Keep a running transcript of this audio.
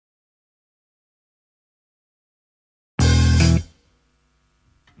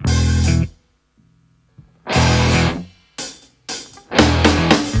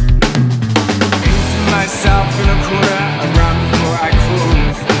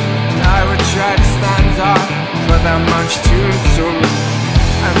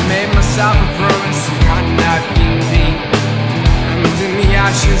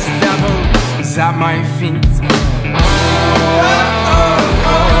is at my feet.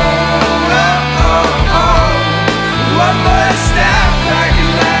 One more step back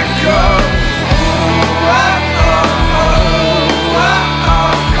and let go.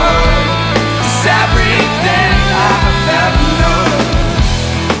 It's everything I've ever known.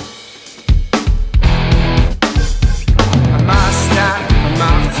 I'm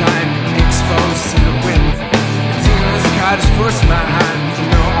out of time, exposed to the wind. The dealer's card has forced my hand. You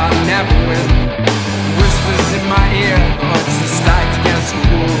know I'll never win. Whispers in my ear, odds are stacked against the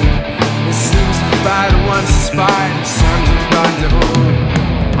wall. It seems to be by the ones inspired. It's time to rendezvous.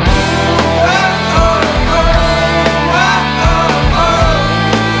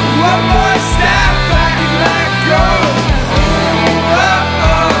 One more step back and let go.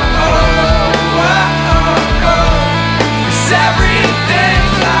 It's everything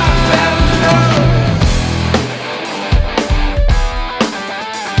I've ever known.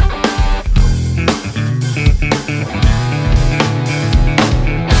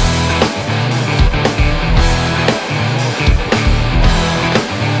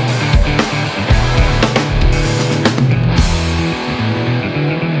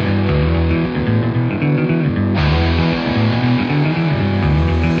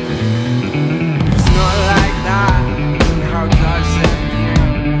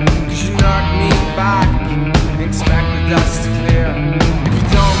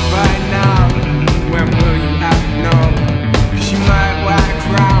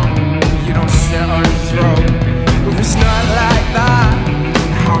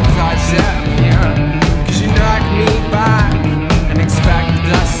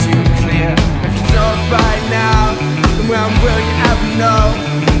 When will you ever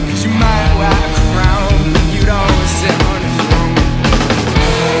know?